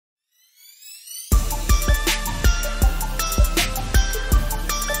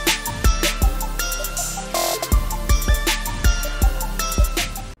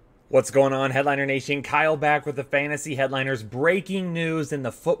What's going on, Headliner Nation? Kyle back with the Fantasy Headliners. Breaking news in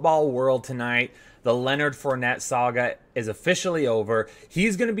the football world tonight. The Leonard Fournette saga is officially over.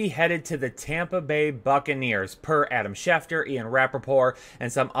 He's going to be headed to the Tampa Bay Buccaneers, per Adam Schefter, Ian Rappaport,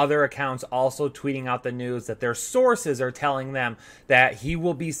 and some other accounts also tweeting out the news that their sources are telling them that he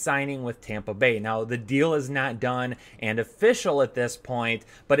will be signing with Tampa Bay. Now, the deal is not done and official at this point,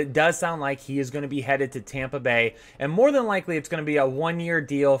 but it does sound like he is going to be headed to Tampa Bay, and more than likely it's going to be a one-year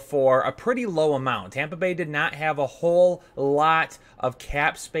deal for a pretty low amount. Tampa Bay did not have a whole lot of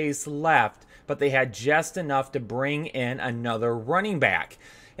cap space left, but they had just enough to bring in another running back.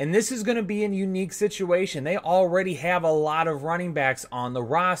 And this is going to be a unique situation. They already have a lot of running backs on the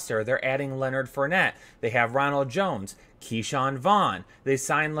roster. They're adding Leonard Fournette. They have Ronald Jones, Keyshawn Vaughn. They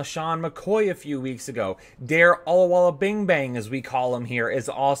signed LaShawn McCoy a few weeks ago. Dare Olawala Bing Bang, as we call him here, is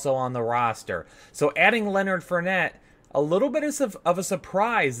also on the roster. So adding Leonard Fournette, a little bit of a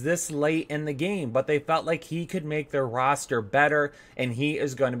surprise this late in the game, but they felt like he could make their roster better, and he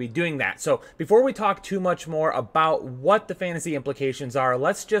is going to be doing that. So before we talk too much more about what the fantasy implications are,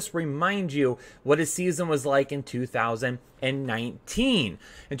 let's just remind you what his season was like in 2019.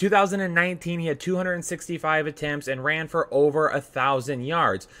 In 2019, he had 265 attempts and ran for over 1,000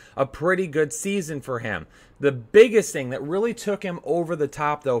 yards. A pretty good season for him. The biggest thing that really took him over the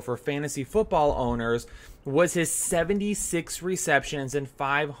top, though, for fantasy football owners was his 76 receptions and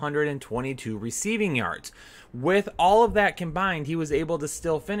 522 receiving yards. With all of that combined, he was able to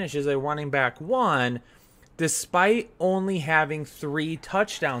still finish as a running back one, despite only having 3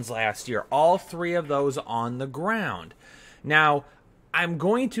 touchdowns last year, all 3 of those on the ground. Now, I'm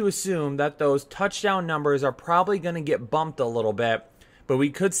going to assume that those touchdown numbers are probably going to get bumped a little bit, but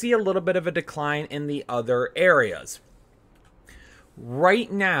we could see a little bit of a decline in the other areas. Right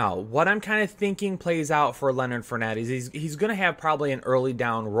now, what I'm kind of thinking plays out for Leonard Fournette is he's going to have probably an early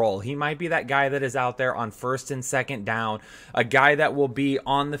down role. He might be that guy that is out there on first and second down, a guy that will be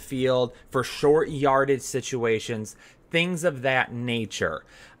on the field for short yardage situations, things of that nature.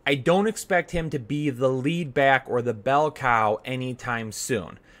 I don't expect him to be the lead back or the bell cow anytime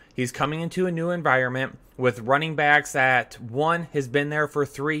soon. He's coming into a new environment with running backs that, one has been there for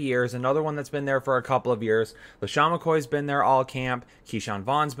 3 years, another one that's been there for a couple of years. LaShawn McCoy's been there all camp, Keyshawn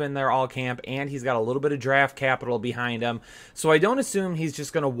Vaughn's been there all camp, and he's got a little bit of draft capital behind him. So I don't assume he's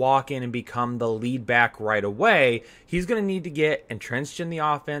just going to walk in and become the lead back right away. He's going to need to get entrenched in the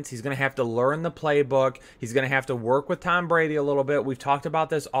offense. He's going to have to learn the playbook. He's going to have to work with Tom Brady a little bit. We've talked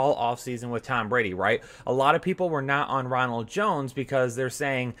about this all offseason with Tom Brady, right? A lot of people were not on Ronald Jones because they're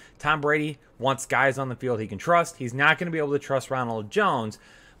saying Tom Brady wants guys on the field he can trust. He's not going to be able to trust Ronald Jones.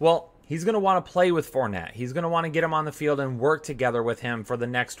 Well, he's going to want to play with Fournette. He's going to want to get him on the field and work together with him for the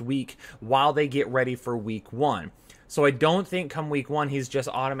next week while they get ready for week 1. So I don't think come week 1 he's just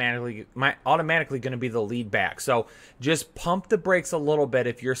automatically going to be the lead back. So just pump the brakes a little bit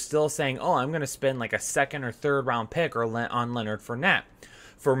if you're still saying, oh, I'm going to spend like a second or third round pick on Leonard Fournette.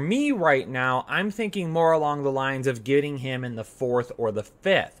 For me right now, I'm thinking more along the lines of getting him in the 4th or the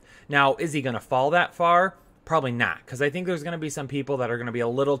 5th. Now, is he going to fall that far? Probably not, because I think there's going to be some people that are going to be a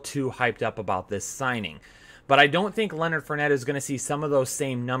little too hyped up about this signing. But I don't think Leonard Fournette is going to see some of those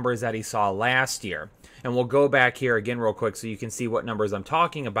same numbers that he saw last year. And we'll go back here again real quick so you can see what numbers I'm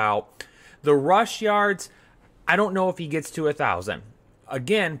talking about. The rush yards, I don't know if he gets to 1,000.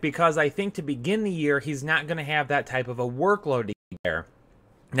 Again, because I think to begin the year, he's not going to have that type of a workload there.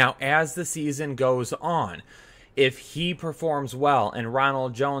 Now, as the season goes on, if he performs well and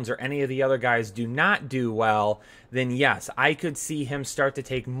Ronald Jones or any of the other guys do not do well, then yes, I could see him start to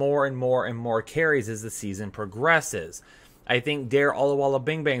take more and more and more carries as the season progresses. I think Dare Olawala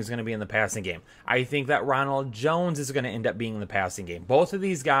Bing Bang is going to be in the passing game. I think that Ronald Jones is going to end up being in the passing game. Both of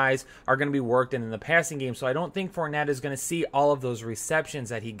these guys are going to be worked in the passing game, so I don't think Fournette is going to see all of those receptions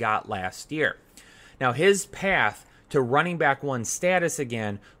that he got last year. Now, his path to running back one status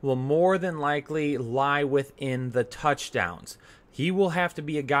again will more than likely lie within the touchdowns. He will have to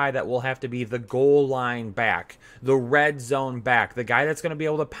be a guy that will have to be the goal line back, the red zone back, the guy that's going to be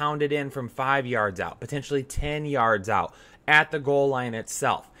able to pound it in from 5 yards out, potentially 10 yards out at the goal line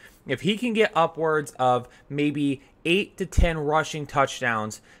itself. If he can get upwards of maybe 8 to 10 rushing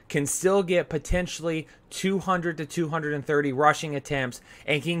touchdowns, can still get potentially 200 to 230 rushing attempts,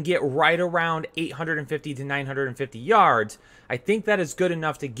 and can get right around 850 to 950 yards, I think that is good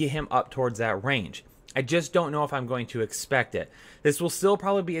enough to get him up towards that range. I just don't know if I'm going to expect it. This will still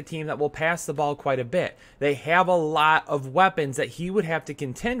probably be a team that will pass the ball quite a bit. They have a lot of weapons that he would have to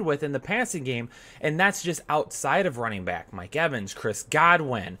contend with in the passing game, and that's just outside of running back. Mike Evans, Chris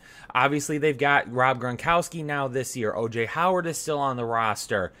Godwin. Obviously, they've got Rob Gronkowski now this year. O.J. Howard is still on the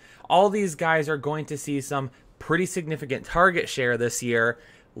roster. All these guys are going to see some pretty significant target share this year.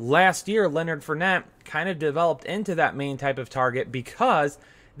 Last year, Leonard Fournette kind of developed into that main type of target because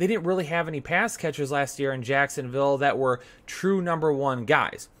they didn't really have any pass catchers last year in Jacksonville that were true number one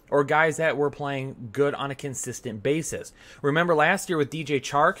guys or guys that were playing good on a consistent basis. Remember last year with DJ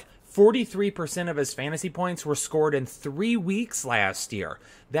Chark, 43% of his fantasy points were scored in 3 weeks last year.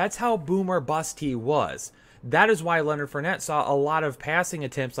 That's how boom or bust he was. That is why Leonard Fournette saw a lot of passing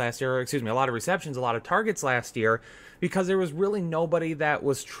attempts last year, a lot of receptions, a lot of targets last year, because there was really nobody that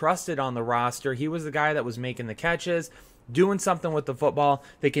was trusted on the roster. He was the guy that was making the catches, doing something with the football.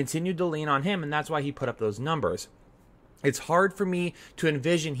 They continued to lean on him, and that's why he put up those numbers. It's hard for me to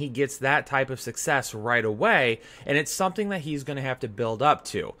envision he gets that type of success right away, and it's something that he's going to have to build up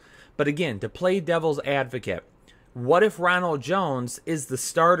to. But again, to play devil's advocate, what if Ronald Jones is the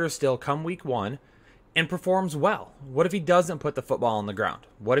starter still come week 1 and performs well? What if he doesn't put the football on the ground?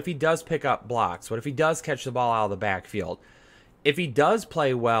 What if he does pick up blocks? What if he does catch the ball out of the backfield? If he does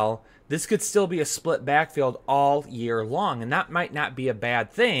play well, this could still be a split backfield all year long, and that might not be a bad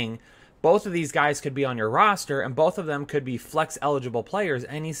thing. Both of these guys could be on your roster, and both of them could be flex-eligible players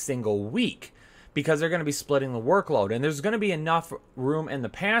any single week because they're going to be splitting the workload. And there's going to be enough room in the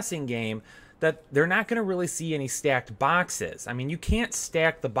passing game that they're not going to really see any stacked boxes. I mean, you can't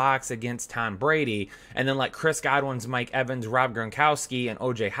stack the box against Tom Brady and then let Chris Godwin's, Mike Evans, Rob Gronkowski, and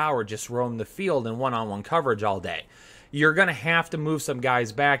O.J. Howard just roam the field in one-on-one coverage all day. You're going to have to move some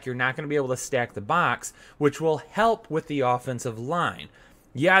guys back. You're not going to be able to stack the box, which will help with the offensive line.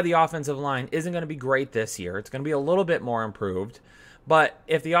 Yeah, the offensive line isn't going to be great this year. It's going to be a little bit more improved. But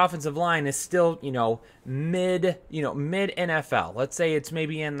if the offensive line is still, mid NFL, let's say it's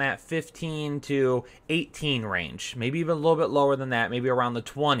maybe in that 15 to 18 range, maybe even a little bit lower than that, maybe around the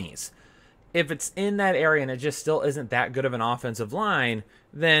 20s. If it's in that area and it just still isn't that good of an offensive line,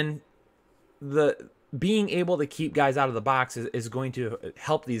 then being able to keep guys out of the box is going to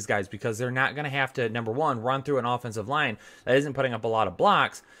help these guys because they're not going to have to, number one, run through an offensive line that isn't putting up a lot of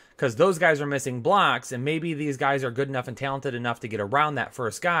blocks because those guys are missing blocks, and maybe these guys are good enough and talented enough to get around that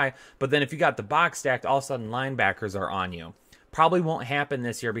first guy, but then if you got the box stacked, all of a sudden linebackers are on you. Probably won't happen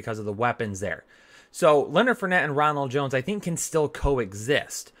this year because of the weapons there. So Leonard Fournette and Ronald Jones, I think, can still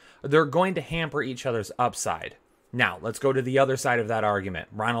coexist. They're going to hamper each other's upside. Now, let's go to the other side of that argument.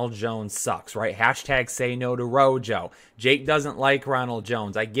 Ronald Jones sucks, right? Hashtag say no to Rojo. Jake doesn't like Ronald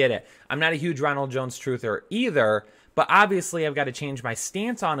Jones. I get it. I'm not a huge Ronald Jones truther either, but obviously I've got to change my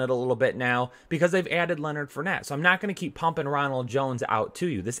stance on it a little bit now because they've added Leonard Fournette. So I'm not going to keep pumping Ronald Jones out to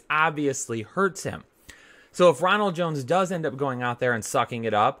you. This obviously hurts him. So if Ronald Jones does end up going out there and sucking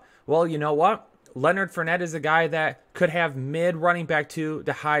it up, well, you know what? Leonard Fournette is a guy that could have mid running back 2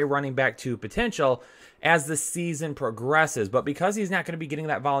 to high running back 2 potential as the season progresses. But because he's not going to be getting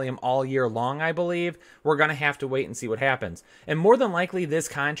that volume all year long, I believe, we're going to have to wait and see what happens. And more than likely, this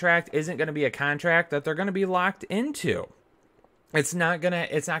contract isn't going to be a contract that they're going to be locked into. It's not going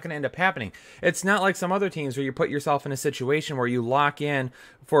to end up happening. It's not like some other teams where you put yourself in a situation where you lock in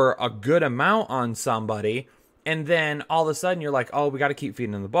for a good amount on somebody, and then all of a sudden you're like, oh, we got to keep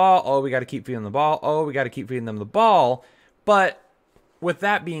feeding them the ball. Oh, we got to keep feeding them the ball. Oh, we got to keep feeding them the ball. But with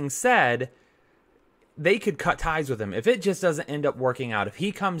that being said, they could cut ties with him. If it just doesn't end up working out, if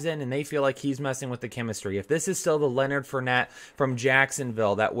he comes in and they feel like he's messing with the chemistry, if this is still the Leonard Fournette from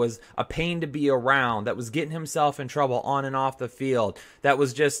Jacksonville that was a pain to be around, that was getting himself in trouble on and off the field, that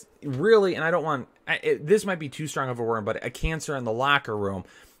was just really, and I don't want, this might be too strong of a word, but a cancer in the locker room.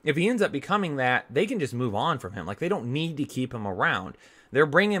 If he ends up becoming that, they can just move on from him. Like, they don't need to keep him around. They're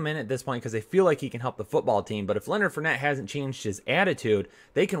bringing him in at this point because they feel like he can help the football team. But if Leonard Fournette hasn't changed his attitude,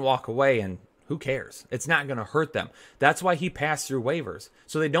 they can walk away and who cares? It's not going to hurt them. That's why he passed through waivers.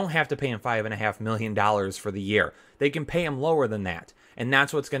 So they don't have to pay him $5.5 million for the year. They can pay him lower than that. And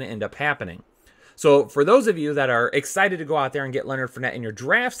that's what's going to end up happening. So for those of you that are excited to go out there and get Leonard Fournette in your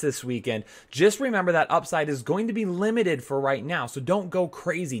drafts this weekend, just remember that upside is going to be limited for right now. So don't go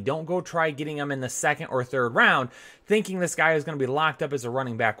crazy. Don't go try getting him in the second or third round thinking this guy is going to be locked up as a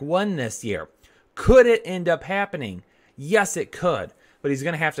running back 1 this year. Could it end up happening? Yes, it could. But he's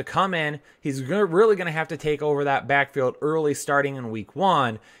going to have to come in. He's really going to have to take over that backfield early starting in week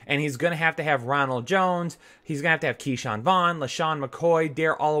 1. And he's going to have Ronald Jones. He's going to have Keyshawn Vaughn, LaShawn McCoy,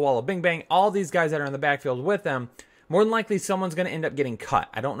 Dare Alawala Bing Bang, all these guys that are in the backfield with him. more than likely someone's going to end up getting cut.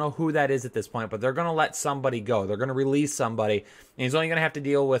 I don't know who that is at this point, but they're going to let somebody go. They're going to release somebody, and he's only going to have to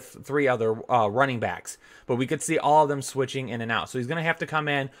deal with 3 other running backs. But we could see all of them switching in and out. So he's going to have to come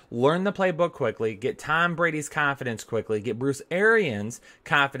in, learn the playbook quickly, get Tom Brady's confidence quickly, get Bruce Arians'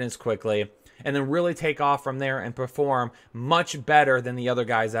 confidence quickly, and then really take off from there and perform much better than the other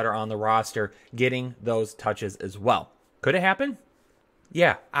guys that are on the roster, getting those touches as well. Could it happen?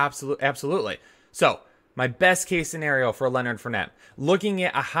 Yeah, absolutely. So, my best case scenario for Leonard Fournette, looking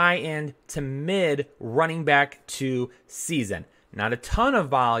at a high-end to mid running back 2 season. Not a ton of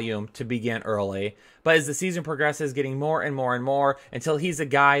volume to begin early, but as the season progresses, getting more and more and more until he's a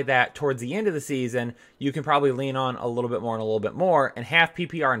guy that towards the end of the season, you can probably lean on a little bit more and a little bit more. And half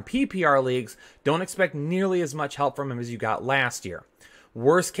PPR and PPR leagues, don't expect nearly as much help from him as you got last year.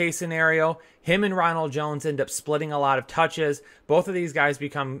 Worst case scenario, him and Ronald Jones end up splitting a lot of touches. Both of these guys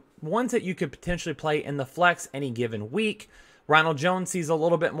become ones that you could potentially play in the flex any given week. Ronald Jones sees a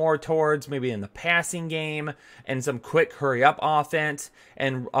little bit more towards maybe in the passing game and some quick hurry-up offense.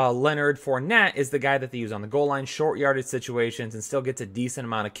 And Leonard Fournette is the guy that they use on the goal line, short yardage situations, and still gets a decent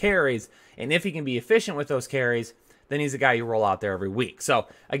amount of carries. And if he can be efficient with those carries, then he's a guy you roll out there every week. So,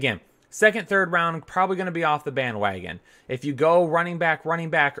 again, second, third round, probably going to be off the bandwagon. If you go running back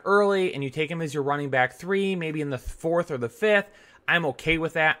early, and you take him as your running back 3, maybe in the 4th or the 5th, I'm okay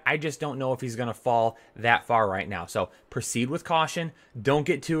with that. I just don't know if he's going to fall that far right now. So proceed with caution. Don't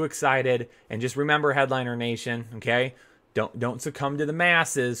get too excited. And just remember, Headliner Nation, okay? Don't succumb to the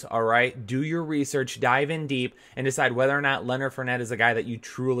masses, all right? Do your research, dive in deep, and decide whether or not Leonard Fournette is a guy that you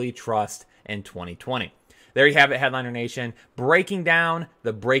truly trust in 2020. There you have it, Headliner Nation. Breaking down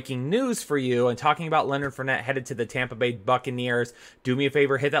the breaking news for you and talking about Leonard Fournette headed to the Tampa Bay Buccaneers. Do me a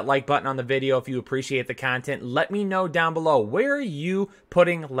favor, hit that like button on the video if you appreciate the content. Let me know down below, where are you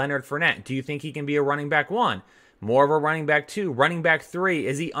putting Leonard Fournette? Do you think he can be a running back 1? More of a running back 2, running back 3.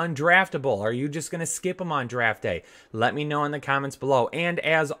 Is he undraftable? Are you just going to skip him on draft day? Let me know in the comments below. And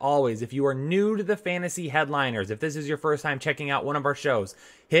as always, if you are new to the Fantasy Headliners, if this is your first time checking out one of our shows,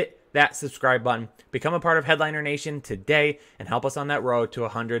 hit that subscribe button. Become a part of Headliner Nation today and help us on that road to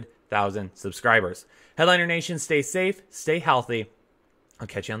 100,000 subscribers. Headliner Nation, stay safe, stay healthy. I'll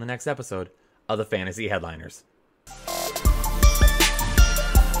catch you on the next episode of the Fantasy Headliners.